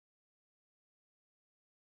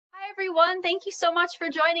everyone. Thank you so much for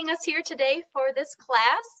joining us here today for this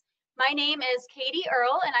class. My name is Katie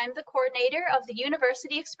Earle, and I'm the coordinator of the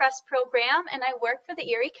University Express program, and I work for the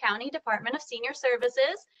Erie County Department of Senior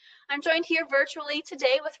Services. I'm joined here virtually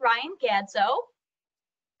today with Ryan Gadzo.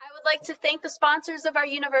 I would like to thank the sponsors of our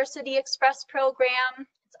University Express program.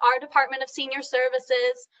 It's our Department of Senior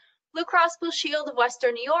Services, Blue Cross Blue Shield of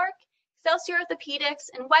Western New York, Excelsior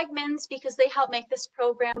Orthopedics, and Wegmans because they help make this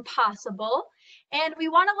program possible. And we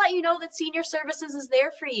want to let you know that Senior Services is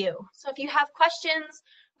there for you. So if you have questions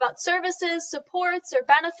about services, supports, or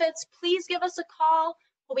benefits, please give us a call.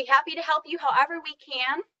 We'll be happy to help you however we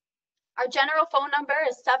can. Our general phone number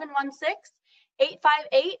is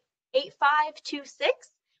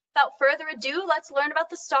 716-858-8526. Without further ado, let's learn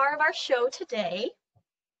about the star of our show today.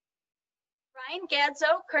 Ryan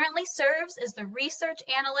Gadzo currently serves as the research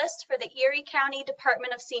analyst for the Erie County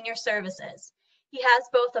Department of Senior Services. He has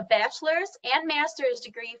both a bachelor's and master's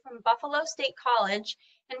degree from Buffalo State College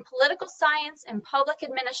in political science and public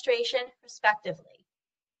administration, respectively.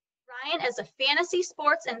 Ryan is a fantasy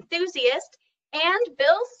sports enthusiast and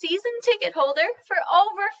Bills season ticket holder for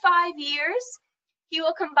over 5 years. He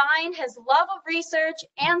will combine his love of research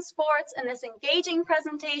and sports in this engaging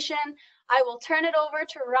presentation. I will turn it over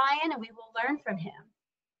to Ryan and we will learn from him.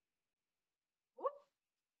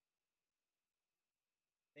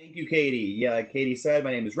 Thank you, Katie. Yeah, like Katie said,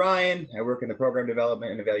 my name is Ryan. I work in the Program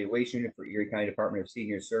Development and Evaluation Unit for Erie County Department of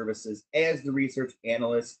Senior Services as the research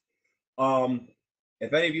analyst.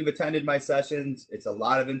 If any of you have attended my sessions, it's a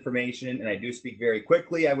lot of information and I do speak very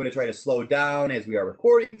quickly. I'm going to try to slow down as we are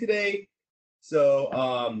recording today.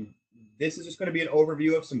 So this is just going to be an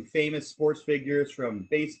overview of some famous sports figures from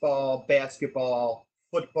baseball, basketball,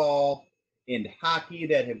 football, and hockey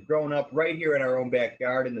that have grown up right here in our own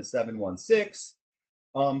backyard in the 716.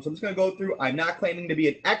 So I'm just going to go through. I'm not claiming to be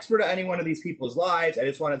an expert at any one of these people's lives. I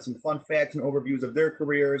just wanted some fun facts and overviews of their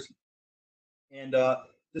careers and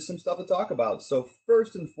just some stuff to talk about. So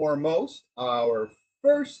first and foremost, our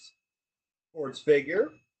first sports figure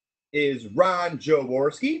is Ron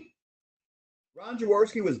Jaworski. Ron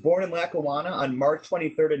Jaworski was born in Lackawanna on March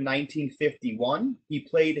 23rd in 1951. He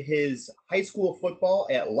played his high school football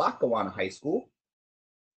at Lackawanna High School.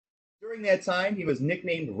 During that time, he was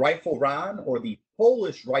nicknamed Rifle Ron, or the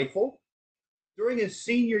Polish Rifle. During his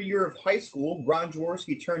senior year of high school, Ron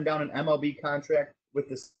Jaworski turned down an MLB contract with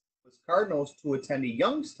the Cardinals to attend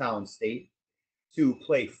Youngstown State to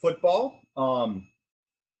play football.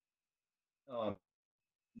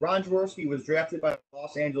 Ron Jaworski was drafted by the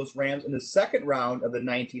Los Angeles Rams in the second round of the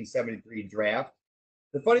 1973 draft.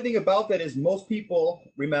 The funny thing about that is most people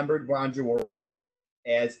remembered Ron Jaworski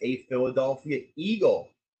as a Philadelphia Eagle.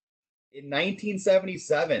 In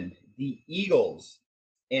 1977, the Eagles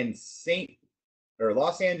and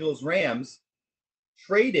Los Angeles Rams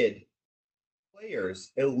traded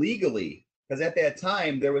players illegally because at that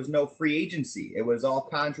time there was no free agency. It was all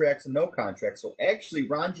contracts and no contracts. So actually,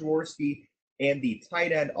 Ron Jaworski and the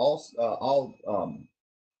tight end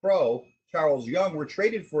pro Charles Young were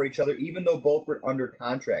traded for each other, even though both were under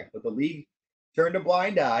contract. But the league turned a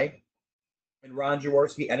blind eye, and Ron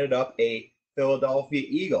Jaworski ended up a Philadelphia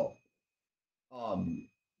Eagle.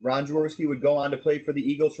 Ron Jaworski would go on to play for the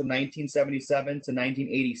Eagles from 1977 to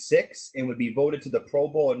 1986 and would be voted to the Pro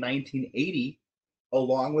Bowl in 1980,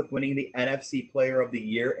 along with winning the NFC Player of the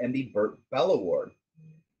Year and the Burt Bell Award.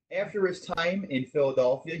 After his time in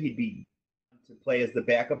Philadelphia, he'd be to play as the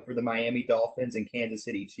backup for the Miami Dolphins and Kansas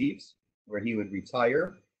City Chiefs, where he would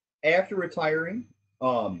retire. After retiring,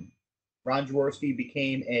 Ron Jaworski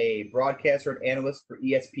became a broadcaster and analyst for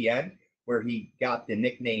ESPN, where he got the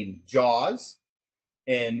nickname Jaws,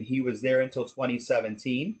 and he was there until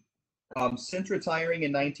 2017. Since retiring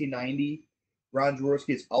in 1990, Ron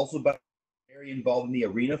Jaworski has also been very involved in the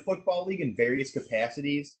Arena Football League in various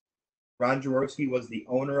capacities. Ron Jaworski was the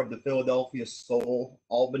owner of the Philadelphia Soul,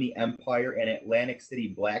 Albany Empire, and Atlantic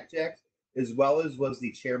City Blackjacks, as well as was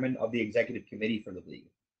the chairman of the executive committee for the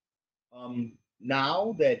league.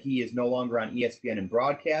 Now that he is no longer on ESPN and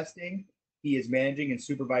broadcasting, he is managing and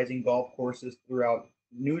supervising golf courses throughout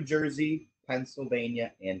New Jersey,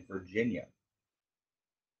 Pennsylvania, and Virginia.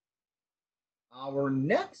 Our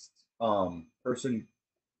next person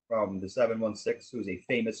from the 716, who's a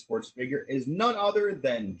famous sports figure, is none other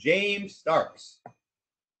than James Starks.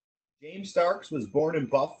 James Starks was born in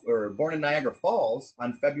Niagara Falls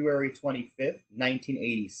on February 25th,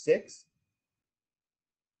 1986.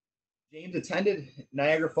 James attended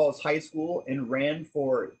Niagara Falls High School and ran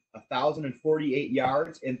for 1,048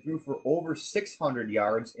 yards and threw for over 600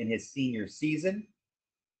 yards in his senior season.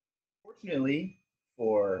 Fortunately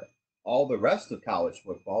for all the rest of college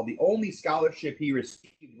football. The only scholarship he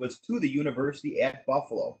received was to the University at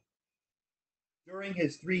Buffalo. During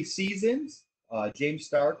his 3 seasons, James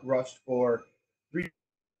Stark rushed for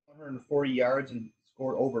 340 yards and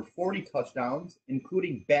scored over 40 touchdowns,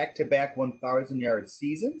 including back-to-back 1,000-yard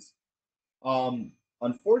seasons.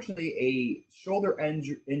 Unfortunately, a shoulder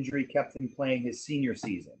injury kept him playing his senior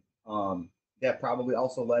season. That probably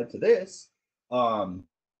also led to this.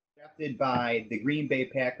 Drafted by the Green Bay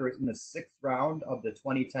Packers in the 6th round of the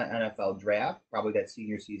 2010 NFL Draft. Probably that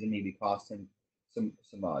senior season maybe cost him some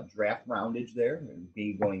draft roundage there and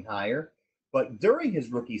being going higher. But during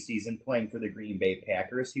his rookie season playing for the Green Bay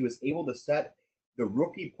Packers, he was able to set the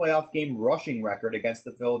rookie playoff game rushing record against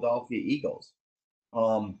the Philadelphia Eagles.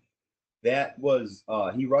 That was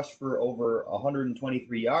he rushed for over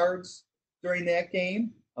 123 yards during that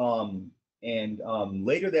game.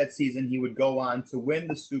 Later that season, he would go on to win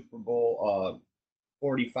the Super Bowl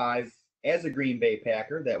 45 as a Green Bay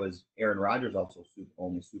Packer. That was Aaron Rodgers' also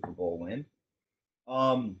only Super Bowl win.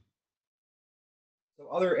 So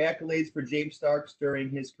other accolades for James Starks during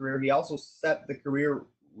his career. He also set the career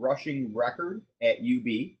rushing record at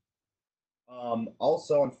UB.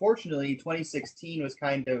 Also, unfortunately, 2016 was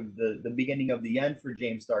kind of the beginning of the end for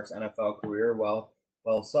James Stark's NFL career. While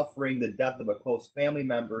suffering the death of a close family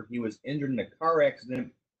member, he was injured in a car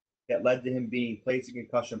accident that led to him being placed in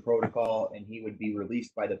concussion protocol, and he would be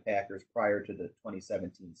released by the Packers prior to the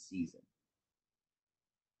 2017 season.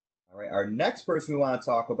 All right, our next person we want to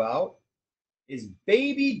talk about is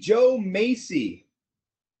Baby Joe Macy,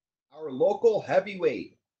 our local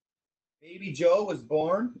heavyweight. Baby Joe was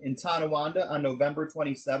born in Tonawanda on November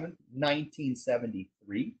 27th,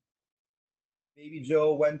 1973. Baby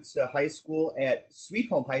Joe went to high school at Sweet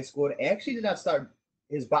Home High School and actually did not start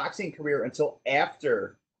his boxing career until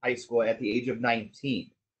after high school at the age of 19.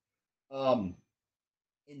 In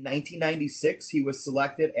 1996, he was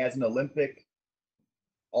selected as an Olympic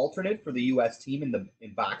alternate for the U.S. team in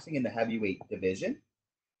boxing in the heavyweight division.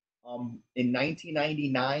 In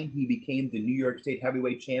 1999, he became the New York State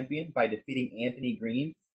heavyweight champion by defeating Anthony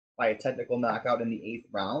Green by a technical knockout in the 8th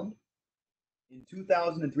round. In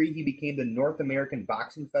 2003, he became the North American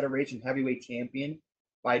Boxing Federation heavyweight champion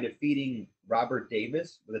by defeating Robert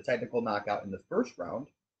Davis with a technical knockout in the 1st round.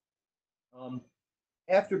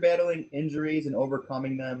 After battling injuries and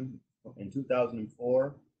overcoming them in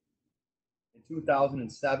 2004, in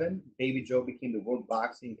 2007, Baby Joe became the World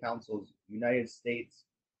Boxing Council's United States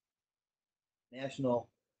National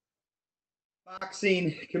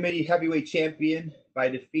Boxing Committee heavyweight champion by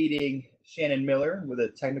defeating Shannon Miller with a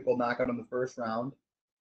technical knockout in the 1st round.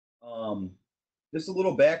 Just a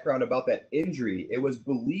little background about that injury. It was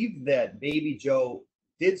believed that Baby Joe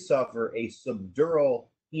did suffer a subdural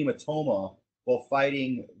hematoma while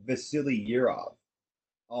fighting Vasily Yurov.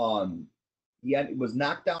 He was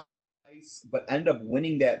knocked down twice, but ended up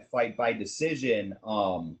winning that fight by decision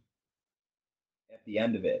at the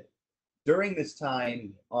end of it. During this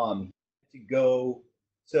time, he had to go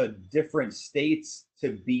to different states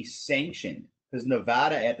to be sanctioned because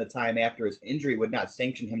Nevada at the time after his injury would not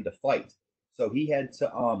sanction him to fight. So he had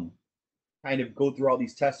to kind of go through all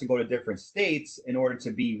these tests and go to different states in order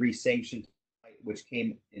to be re-sanctioned, which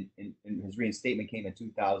came in his reinstatement came in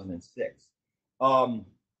 2006.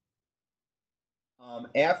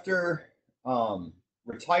 After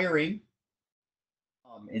retiring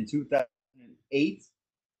in 2008,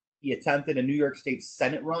 he attempted a New York State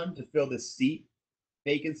Senate run to fill the seat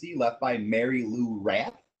vacancy left by Mary Lou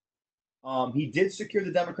Rath. He did secure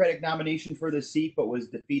the Democratic nomination for the seat, but was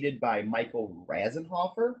defeated by Michael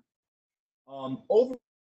Rasenhofer. Over his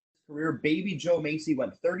career, Baby Joe Macy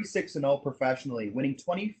went 36-0 professionally, winning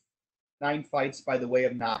 29 fights by the way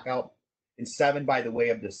of knockout and 7 by the way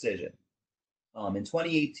of decision. In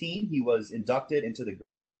 2018, he was inducted into the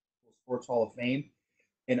Sports Hall of Fame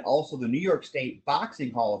and also the New York State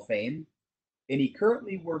Boxing Hall of Fame, and he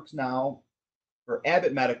currently works now for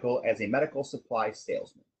Abbott Medical as a medical supply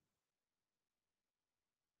salesman.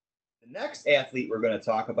 The next athlete we're going to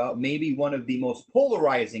talk about may be one of the most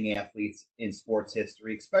polarizing athletes in sports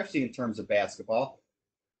history, especially in terms of basketball.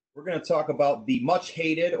 We're going to talk about the much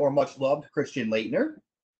hated or much loved Christian Laettner.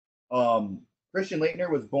 Christian Laettner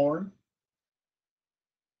was born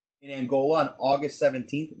in Angola on August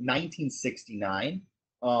 17th, 1969.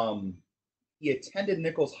 He attended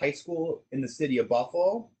Nichols High School in the city of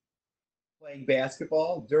Buffalo, playing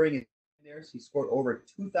basketball. During his years, he scored over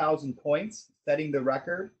 2,000 points, setting the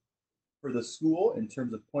record for the school in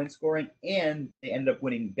terms of point scoring, and they ended up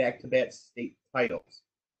winning back-to-back state titles.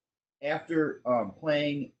 After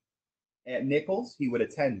playing at Nichols, he would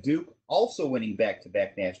attend Duke, also winning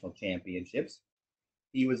back-to-back national championships.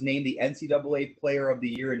 He was named the NCAA Player of the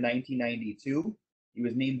Year in 1992. He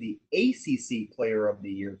was named the ACC Player of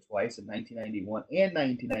the Year twice in 1991 and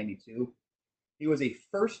 1992. He was a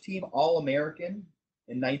first team All American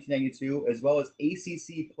in 1992, as well as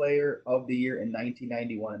ACC Player of the Year in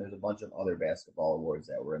 1991. And there's a bunch of other basketball awards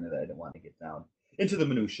that were in it that I didn't want to get down into the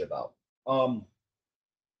minutia about. What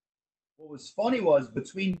was funny was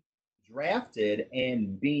between drafted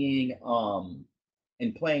and being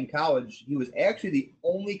and playing college, he was actually the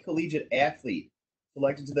only collegiate athlete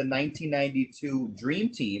selected to the 1992 Dream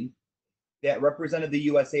Team that represented the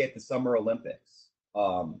USA at the Summer Olympics.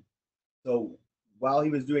 So while he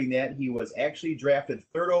was doing that, he was actually drafted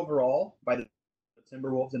third overall by the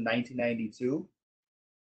Timberwolves in 1992.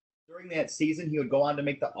 During that season, he would go on to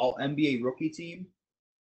make the All NBA rookie team,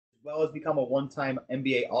 as well as become a one-time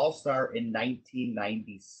NBA All-Star in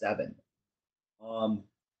 1997.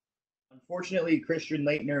 Unfortunately, Christian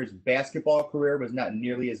Laettner's basketball career was not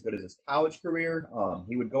nearly as good as his college career.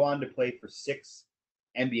 He would go on to play for 6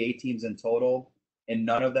 NBA teams in total, and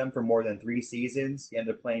none of them for more than 3 seasons. He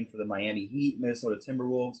ended up playing for the Miami Heat, Minnesota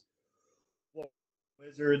Timberwolves,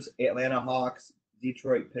 Wizards, Atlanta Hawks,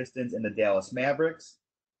 Detroit Pistons, and the Dallas Mavericks.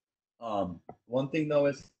 One thing, though,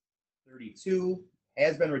 is 32,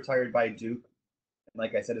 has been retired by Duke, and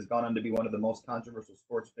like I said, has gone on to be one of the most controversial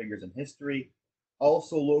sports figures in history.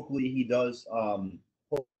 Also, locally, he does hold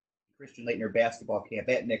Christian Laettner basketball camp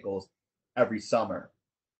at Nichols every summer.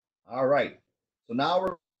 All right, so now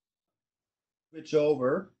we're switch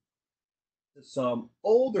over to some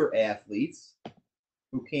older athletes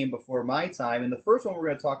who came before my time, and the first one we're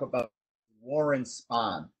going to talk about is Warren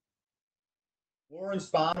Spahn. Warren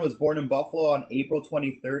Spahn was born in Buffalo on April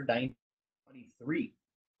 23rd, 1923.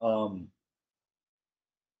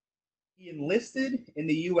 He enlisted in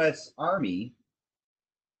the U.S. Army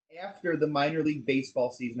after the minor league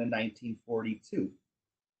baseball season in 1942.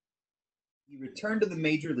 He returned to the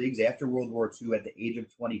major leagues after World War II at the age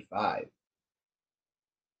of 25.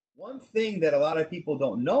 One thing that a lot of people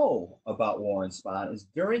don't know about Warren Spahn is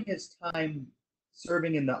during his time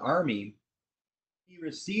serving in the Army, he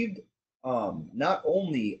received not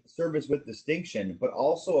only service with distinction, but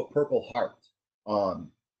also a Purple Heart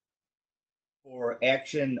for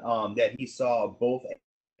action that he saw both at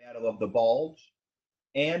the Battle of the Bulge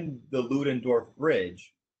and the Ludendorff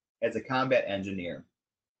Bridge as a combat engineer,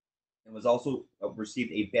 and was also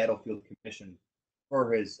received a battlefield commission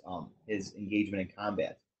for his engagement in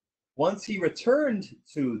combat. Once he returned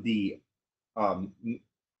to the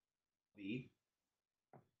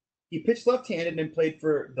he pitched left-handed and played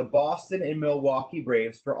for the Boston and Milwaukee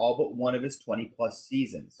Braves for all but one of his 20-plus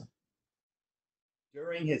seasons.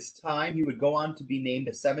 During his time, he would go on to be named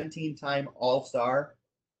a 17-time All-Star,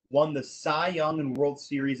 won the Cy Young and World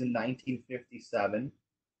Series in 1957,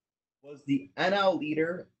 was the NL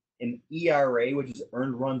leader in ERA, which is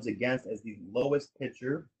earned runs against, as the lowest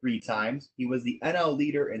pitcher 3 times. He was the NL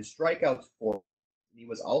leader in strikeouts 4. He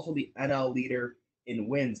was also the NL leader in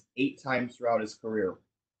wins 8 times throughout his career.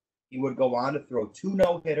 He would go on to throw 2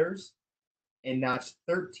 no-hitters and notch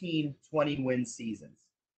 13 20-win seasons.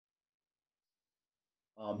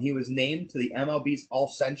 He was named to the MLB's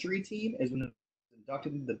All-Century team as when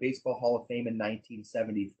inducted into the Baseball Hall of Fame in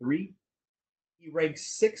 1973. He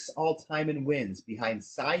ranks 6th all-time in wins behind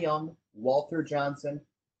Cy Young, Walter Johnson,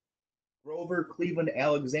 Grover Cleveland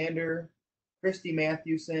Alexander, Christy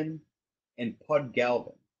Mathewson, and Pud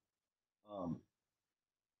Galvin.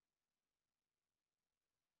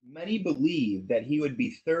 Many believe that he would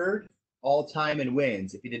be 3rd all-time in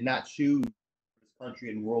wins if he did not choose his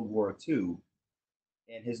country in World War II.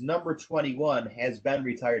 And his number 21 has been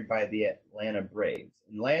retired by the Atlanta Braves.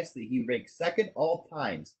 And lastly, he ranks 2nd all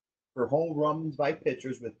times for home runs by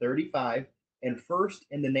pitchers with 35, and 1st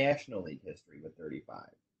in the National League history with 35.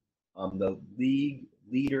 The league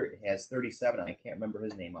leader has 37. I can't remember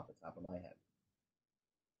his name off the top of my head.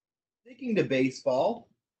 Sticking to baseball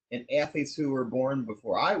and athletes who were born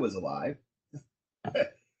before I was alive, the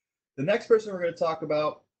next person we're going to talk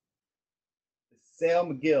about is Sal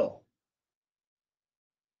McGill.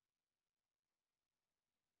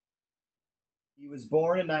 He was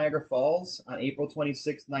born in Niagara Falls on April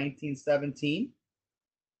 26, 1917.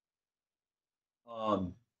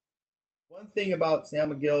 One thing about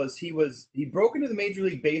Sam McGill is he broke into the Major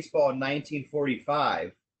League Baseball in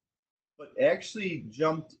 1945, but actually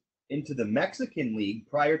jumped into the Mexican League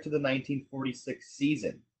prior to the 1946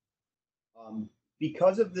 season.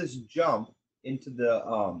 Because of this jump into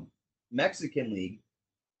the Mexican League,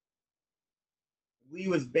 Lee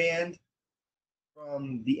was banned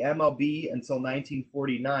from the MLB until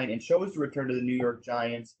 1949 and chose to return to the New York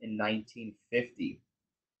Giants in 1950.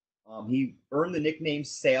 He earned the nickname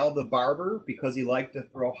Sal the Barber because he liked to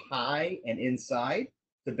throw high and inside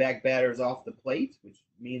to back batters off the plate, which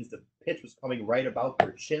means the pitch was coming right about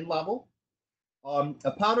their chin level.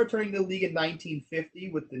 Upon returning to the league in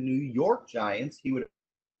 1950 with the New York Giants, he would win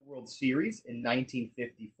the World Series in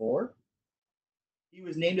 1954. He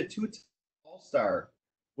was named a two-time All-Star,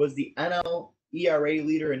 was the NL ERA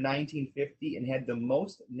leader in 1950, and had the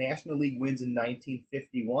most National League wins in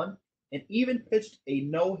 1951, and even pitched a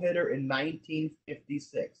no-hitter in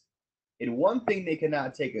 1956. And one thing they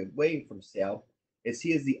cannot take away from Sal is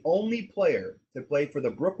he is the only player to play for the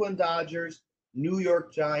Brooklyn Dodgers, New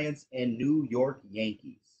York Giants, and New York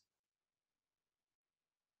Yankees.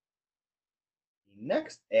 The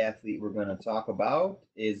next athlete we're going to talk about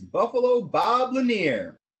is Buffalo Bob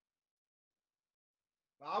Lanier.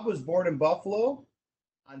 Bob was born in Buffalo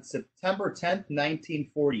on September 10th,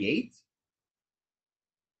 1948.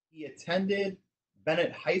 He attended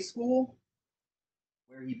Bennett High School,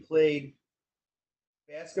 where he played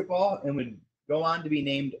basketball and would go on to be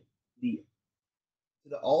named to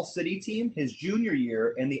the All-City team his junior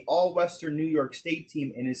year and the All-Western New York State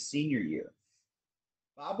team in his senior year.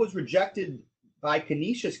 Bob was rejected by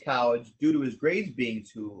Canisius College due to his grades being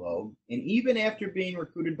too low, and even after being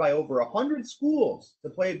recruited by over 100 schools to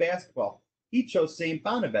play basketball, he chose St.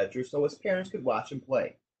 Bonaventure so his parents could watch him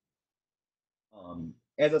play.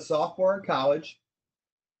 As a sophomore in college,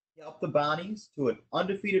 he helped the Bonnies to an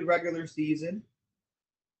undefeated regular season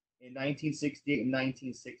in 1968 and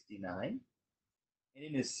 1969. And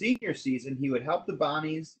in his senior season, he would help the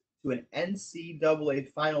Bonnies to an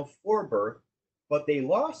NCAA Final Four berth, but they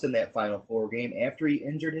lost in that Final Four game after he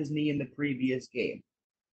injured his knee in the previous game.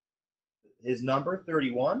 His number,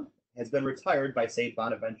 31, has been retired by St.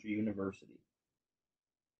 Bonaventure University.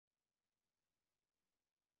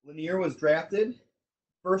 Lanier was drafted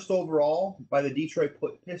first overall by the Detroit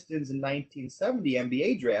Pistons in 1970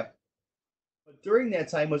 NBA draft, but during that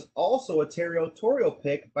time was also a territorial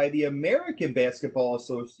pick by the American Basketball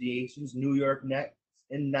Association's New York Nets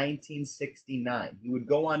in 1969. He would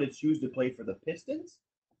go on to choose to play for the Pistons,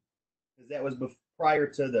 because that was prior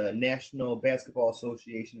to the National Basketball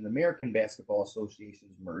Association and American Basketball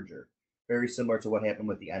Association's merger, very similar to what happened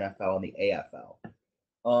with the NFL and the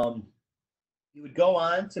AFL. He would go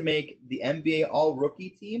on to make the NBA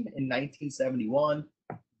All-Rookie team in 1971,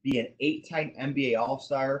 be an 8-time NBA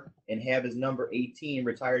All-Star, and have his number 18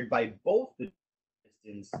 retired by both the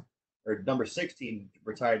Pistons, or number 16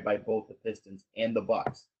 retired by both the Pistons and the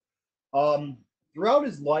Bucks. Throughout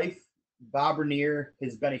his life, Bob Lanier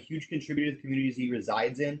has been a huge contributor to the communities he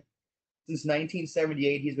resides in. Since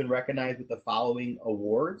 1978, he's been recognized with the following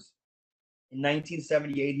awards. In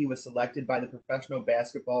 1978, he was selected by the Professional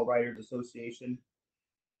Basketball Writers Association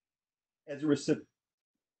as a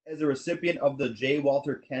recipient of the J.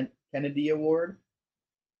 Walter Kennedy Award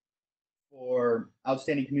for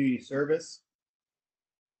Outstanding Community Service.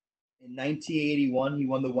 In 1981, he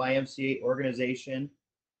won the YMCA organization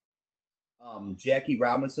Jackie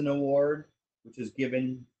Robinson Award, which is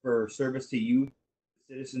given for service to youth,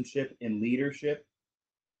 citizenship, and leadership.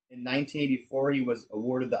 In 1984, he was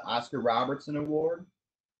awarded the Oscar Robertson Award,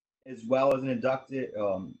 as well as an inducted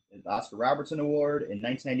Oscar Robertson Award. In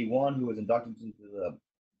 1991, he was inducted into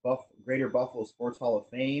the Greater Buffalo Sports Hall of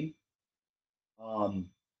Fame.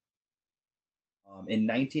 In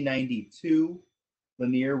 1992,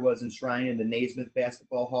 Lanier was enshrined in the Naismith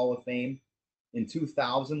Basketball Hall of Fame. In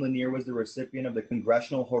 2000, Lanier was the recipient of the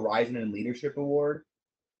Congressional Horizon and Leadership Award,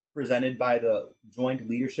 presented by the Joint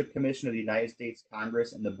Leadership Commission of the United States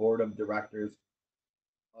Congress and the Board of Directors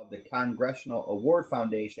of the Congressional Award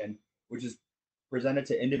Foundation, which is presented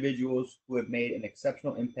to individuals who have made an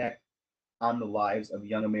exceptional impact on the lives of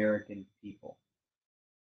young American people.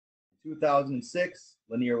 In 2006,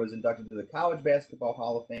 Lanier was inducted to the College Basketball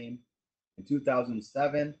Hall of Fame. In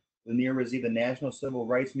 2007, Lanier received the National Civil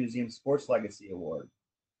Rights Museum Sports Legacy Award.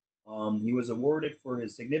 He was awarded for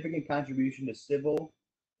his significant contribution to civil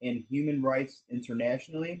and human rights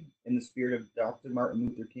internationally in the spirit of Dr. Martin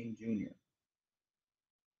Luther King Jr.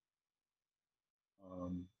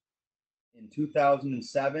 In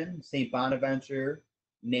 2007, St. Bonaventure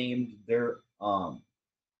named their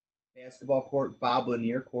basketball court Bob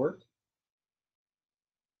Lanier Court.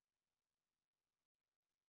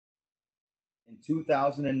 In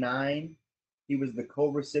 2009, he was the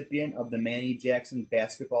co-recipient of the Manny Jackson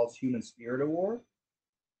Basketball's Human Spirit Award,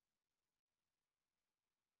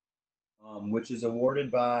 which is awarded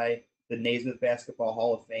by the Naismith Basketball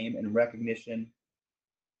Hall of Fame in recognition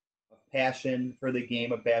of passion for the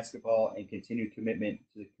game of basketball and continued commitment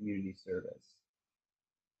to community service.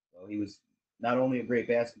 So he was not only a great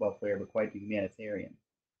basketball player, but quite the humanitarian.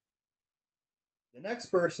 The next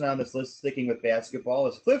person on this list, sticking with basketball,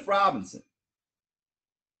 is Cliff Robinson.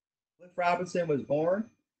 Cliff Robinson was born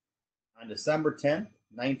on December 10th,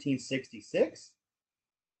 1966.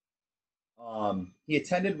 He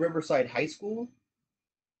attended Riverside High School,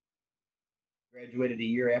 graduated a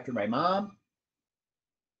year after my mom.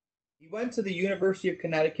 He went to the University of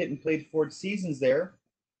Connecticut and played 4 seasons there.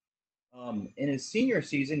 In his senior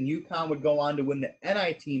season, UConn would go on to win the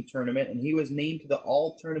NI team tournament, and he was named to the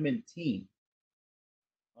all-tournament team.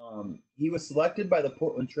 He was selected by the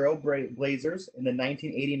Portland Trail Blazers in the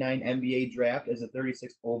 1989 NBA draft as a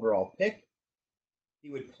 36th overall pick. He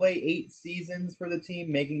would play 8 seasons for the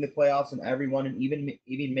team, making the playoffs in every one, and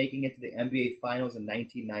even making it to the NBA Finals in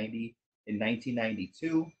 1990 and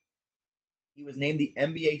 1992. He was named the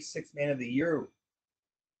NBA Sixth Man of the Year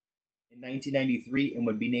in 1993 and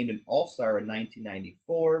would be named an All-Star in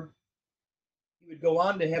 1994. He would go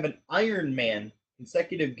on to have an Ironman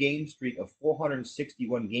consecutive game streak of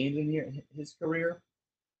 461 games in his career,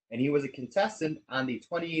 and he was a contestant on the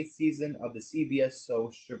 28th season of the CBS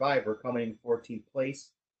show Survivor, coming in 14th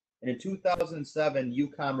place. And in 2007,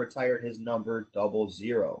 UConn retired his number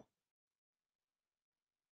 00.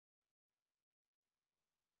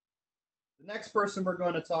 The next person we're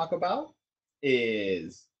going to talk about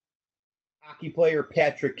is hockey player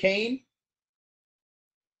Patrick Kane.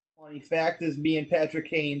 Funny fact is, me and Patrick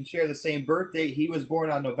Kane share the same birthday. He was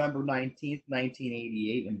born on November 19th,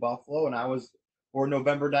 1988 in Buffalo, and I was born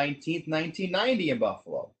November 19th, 1990 in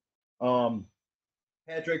Buffalo.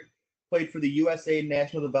 Patrick played for the USA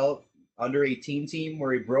National Development Under-18 team,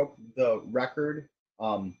 where he broke the record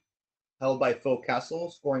held by Phil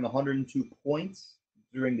Kessel, scoring 102 points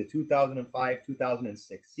during the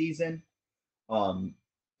 2005-2006 season.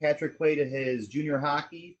 Patrick played his junior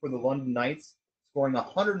hockey for the London Knights, scoring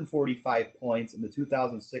 145 points in the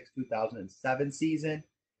 2006-2007 season.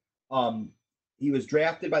 He was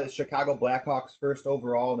drafted by the Chicago Blackhawks first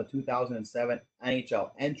overall in the 2007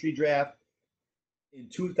 NHL entry draft. In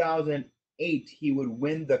 2008, he would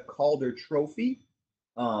win the Calder Trophy,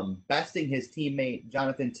 besting his teammate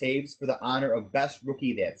Jonathan Toews for the honor of best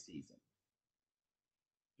rookie that season.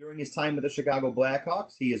 During his time with the Chicago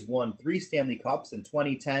Blackhawks, he has won 3 Stanley Cups in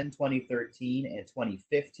 2010, 2013, and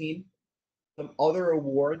 2015. Some other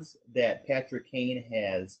awards that Patrick Kane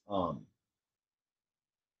has won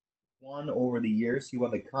over the years. He won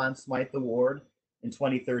the Conn Smythe Award in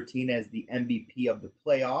 2013 as the MVP of the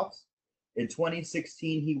playoffs. In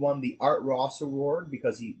 2016, he won the Art Ross Award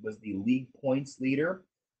because he was the league points leader,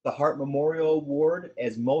 the Hart Memorial Award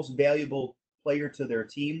as most valuable player to their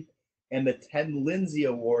team, and the Ted Lindsay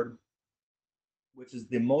Award, which is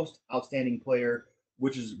the most outstanding player,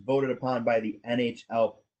 which is voted upon by the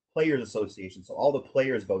NHL Players Association. So all the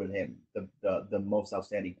players voted him the most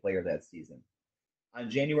outstanding player that season. On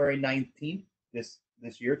January 19th, this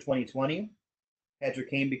year, 2020, Patrick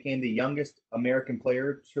Kane became the youngest American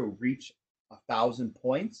player to reach 1,000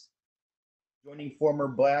 points, joining former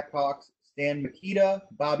Blackhawks Stan Mikita,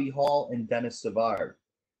 Bobby Hall, and Dennis Savard.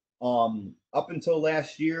 Up until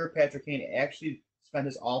last year, Patrick Kane actually spent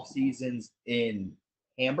his off seasons in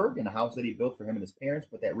Hamburg in a house that he built for him and his parents,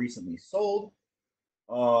 but that recently sold.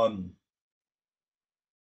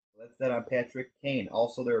 That's that on Patrick Kane.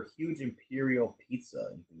 Also, they're a huge Imperial Pizza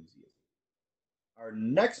enthusiast. Our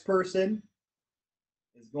next person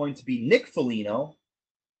is going to be Nick Foligno,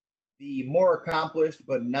 the more accomplished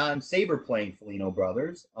but non-saber playing Foligno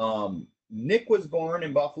brothers. Nick was born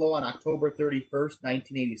in Buffalo on October 31st,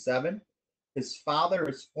 1987. His father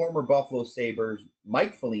is former Buffalo Sabres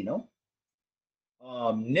Mike Foligno.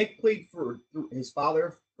 Nick played for his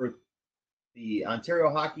father for the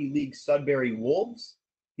Ontario Hockey League Sudbury Wolves.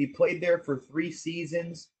 He played there for 3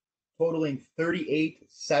 seasons, totaling 38,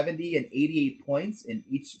 70, and 88 points in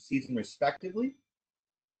each season, respectively.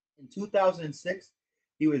 In 2006,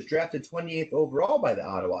 he was drafted 28th overall by the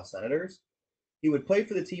Ottawa Senators. He would play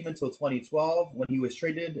for the team until 2012, when he was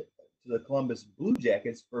traded to the Columbus Blue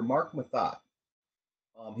Jackets for Mark Mathot.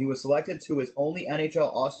 He was selected to his only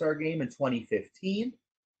NHL All-Star game in 2015.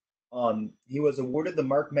 He was awarded the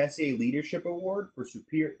Mark Messier Leadership Award for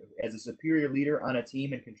as a superior leader on a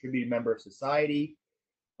team and contributing member of society.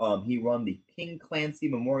 He won the King Clancy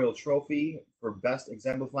Memorial Trophy for best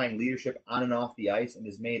exemplifying leadership on and off the ice, and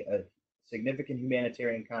has made a significant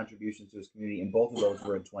humanitarian contribution to his community, and both of those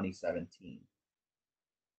were in 2017.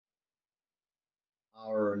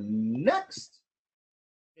 Our next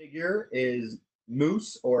figure is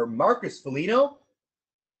Moose, or Marcus Foligno.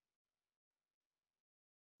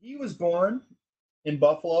 He was born in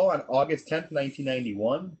Buffalo on August 10th,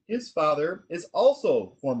 1991. His father is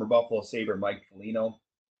also former Buffalo Sabre Mike Foligno.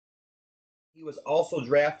 He was also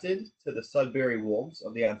drafted to the Sudbury Wolves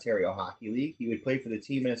of the Ontario Hockey League. He would play for the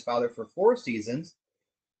team and his father for 4 seasons,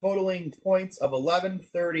 totaling points of 11,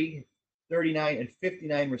 30, 39, and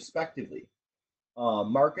 59, respectively.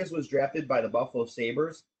 Marcus was drafted by the Buffalo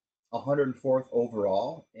Sabres 104th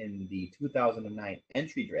overall in the 2009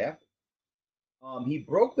 entry draft. He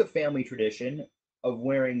broke the family tradition of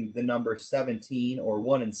wearing the number 17 or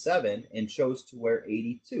 1 and 7 and chose to wear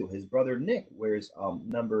 82. His brother Nick wears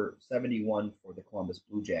number 71 for the Columbus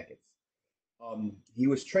Blue Jackets. He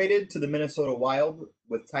was traded to the Minnesota Wild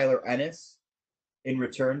with Tyler Ennis in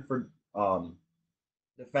return for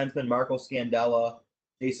defenseman Marco Scandella,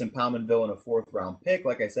 Jason Pominville, and a fourth-round pick.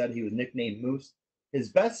 Like I said, he was nicknamed Moose. His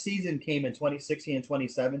best season came in 2016 and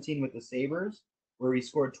 2017 with the Sabres, where he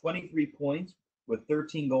scored 23 points with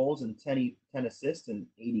 13 goals and 10 assists in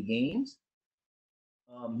 80 games.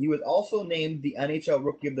 He was also named the NHL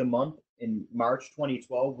Rookie of the Month in March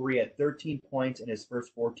 2012, where he had 13 points in his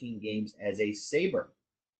first 14 games as a Sabre.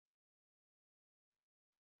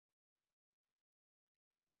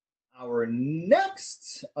 Our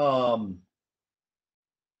next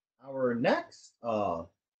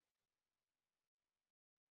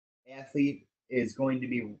athlete is going to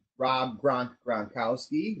be Rob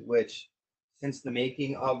Gronkowski, which, since the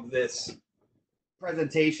making of this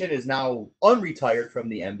presentation, is now unretired from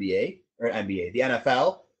the the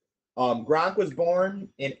NFL. Gronk was born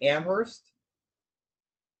in Amherst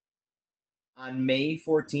on May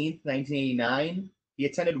 14th, 1989. He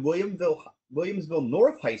attended Williamsville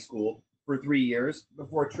North High School for 3 years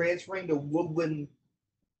before transferring to Woodland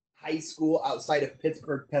High School outside of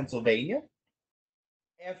Pittsburgh, Pennsylvania.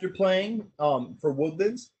 After playing for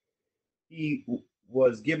Woodlands, he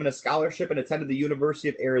was given a scholarship and attended the University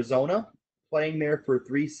of Arizona, playing there for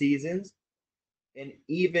 3 seasons, and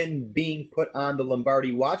even being put on the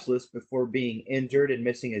Lombardi watch list before being injured and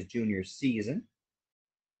missing his junior season.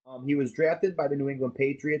 He was drafted by the New England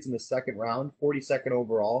Patriots in the second round, 42nd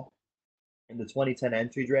overall, in the 2010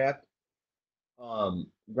 entry draft.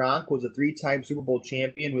 Gronk was a 3-time Super Bowl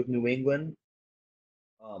champion with New England,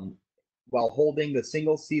 while holding the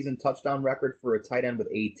single-season touchdown record for a tight end with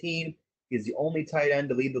 18. He is the only tight end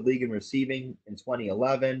to lead the league in receiving in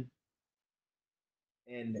 2011.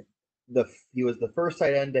 And he was the first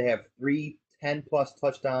tight end to have 3 10-plus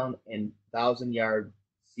touchdown and 1,000-yard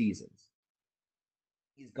seasons.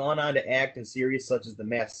 He's gone on to act in series such as The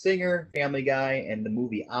Masked Singer, Family Guy, and the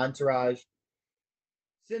movie Entourage.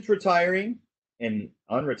 Since retiring and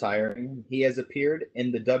unretiring, he has appeared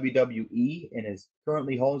in the WWE and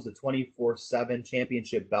currently holds the 24/7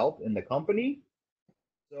 championship belt in the company.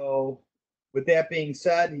 So, with that being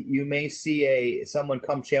said, you may see someone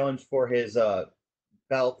come challenge for his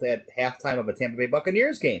belt at halftime of a Tampa Bay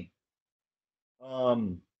Buccaneers game.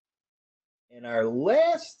 And our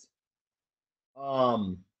last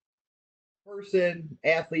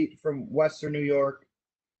athlete from Western New York,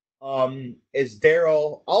 is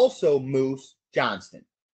Daryl, also Moose Johnston.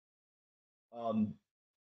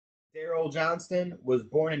 Daryl Johnston was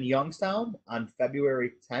born in Youngstown on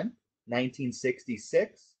February 10th,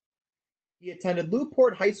 1966. He attended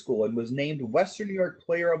Newport High School and was named Western New York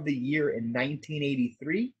Player of the Year in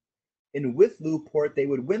 1983. And with Newport, they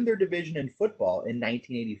would win their division in football in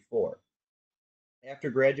 1984. After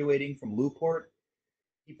graduating from Newport,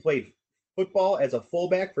 he played football as a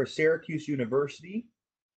fullback for Syracuse University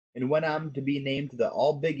and went on to be named to the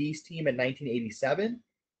All Big East team in 1987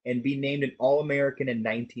 and be named an All-American in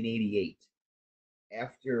 1988.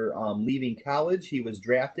 After leaving college, he was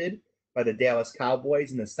drafted by the Dallas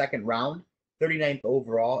Cowboys in the second round, 39th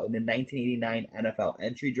overall in the 1989 NFL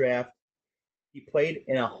entry draft. He played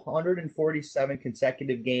in 147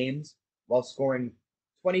 consecutive games while scoring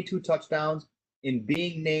 22 touchdowns and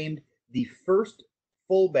being named the first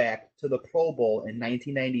fullback to the Pro Bowl in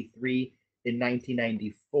 1993 and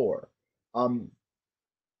 1994.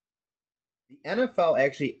 The NFL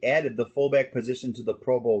actually added the fullback position to the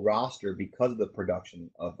Pro Bowl roster because of the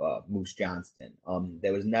production of Moose Johnston.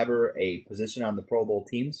 There was never a position on the Pro Bowl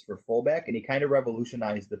teams for fullback, and he kind of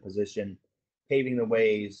revolutionized the position, paving the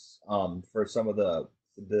ways for some of the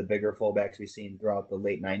bigger fullbacks we've seen throughout the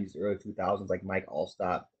late 90s, early 2000s, like Mike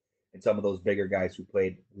Allstott, and some of those bigger guys who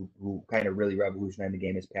kind of really revolutionized the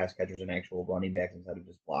game as pass catchers and actual running backs instead of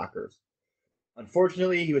just blockers.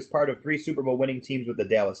 Unfortunately, he was part of 3 Super Bowl winning teams with the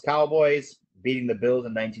Dallas Cowboys, beating the Bills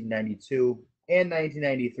in 1992 and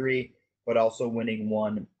 1993, but also winning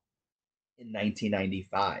one in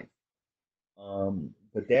 1995.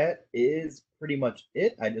 But that is pretty much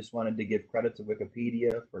it. I just wanted to give credit to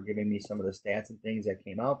Wikipedia for giving me some of the stats and things that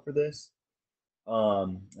came out for this.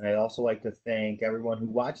 And I'd also like to thank everyone who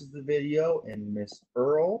watches the video and Miss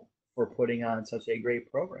Earl for putting on such a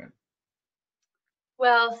great program.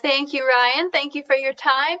 Well, thank you, Ryan. Thank you for your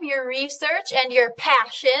time, your research, and your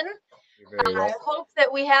passion. You're very I welcome. hope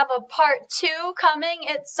that we have a part 2 coming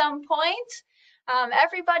at some point.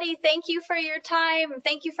 Everybody, thank you for your time.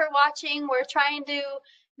 Thank you for watching. We're trying to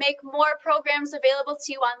make more programs available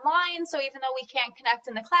to you online. So even though we can't connect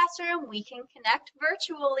in the classroom, we can connect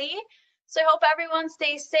virtually. So I hope everyone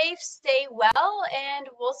stays safe, stay well, and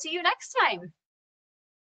we'll see you next time.